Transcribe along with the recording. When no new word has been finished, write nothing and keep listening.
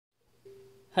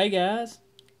Hey guys,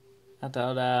 I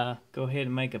thought I'd go ahead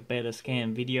and make a better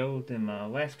scan video than my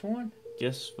last one,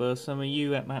 just for some of you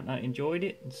that might not enjoyed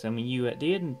it, and some of you that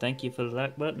did, and thank you for the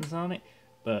like buttons on it.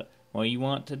 But what you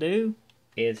want to do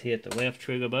is hit the left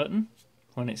trigger button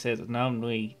when it says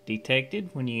anomaly detected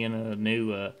when you're in a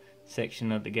new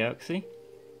section of the galaxy.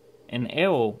 An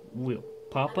arrow will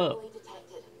pop up,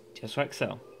 just like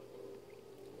so.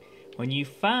 When you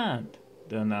find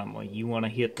the anomaly, you want to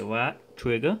hit the right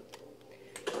trigger.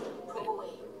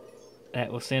 That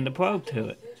will send a probe to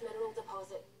it.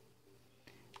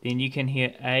 Then you can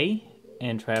hit A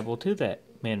and travel to that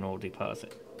mineral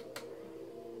deposit.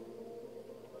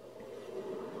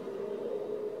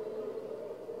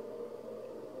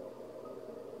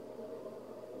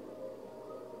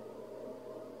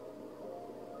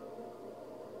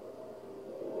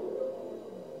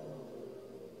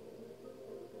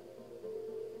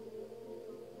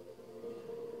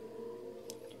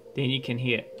 Then you can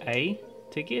hit A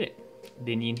to get it.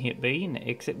 Then you can hit B and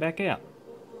exit back out.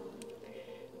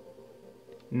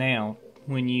 Now,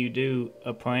 when you do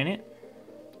a planet,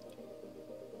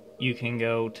 you can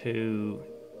go to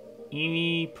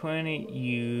any planet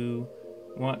you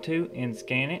want to and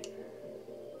scan it.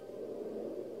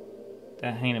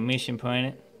 That ain't a mission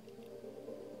planet.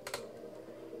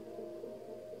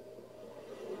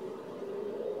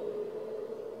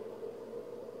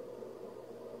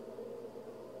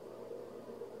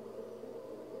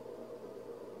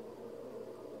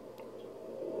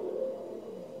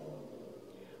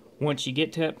 Once you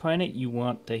get to that planet, you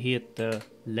want to hit the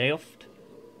left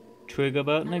trigger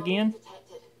button again.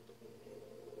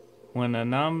 When an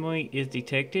anomaly is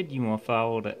detected, you want to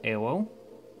follow the arrow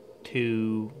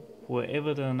to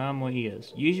wherever the anomaly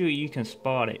is. Usually you can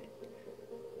spot it,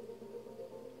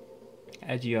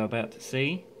 as you are about to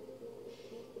see.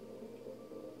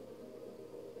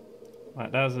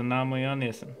 Like that was an anomaly on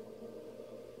this one.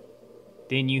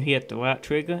 Then you hit the right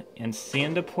trigger and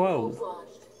send a probe.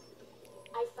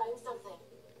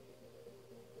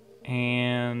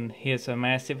 And here's a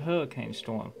massive hurricane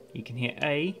storm. You can hit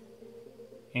A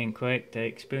and collect the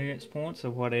experience points or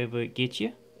whatever it gets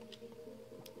you.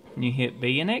 And you hit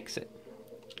B and exit.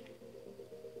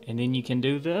 And then you can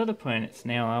do the other planets.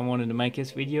 Now I wanted to make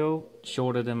this video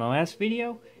shorter than my last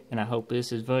video, and I hope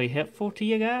this is very helpful to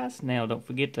you guys. Now don't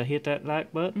forget to hit that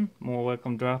like button. More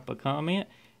welcome, drop a comment,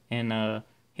 and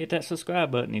hit that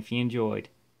subscribe button if you enjoyed.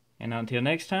 And until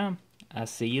next time, I'll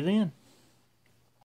see you then.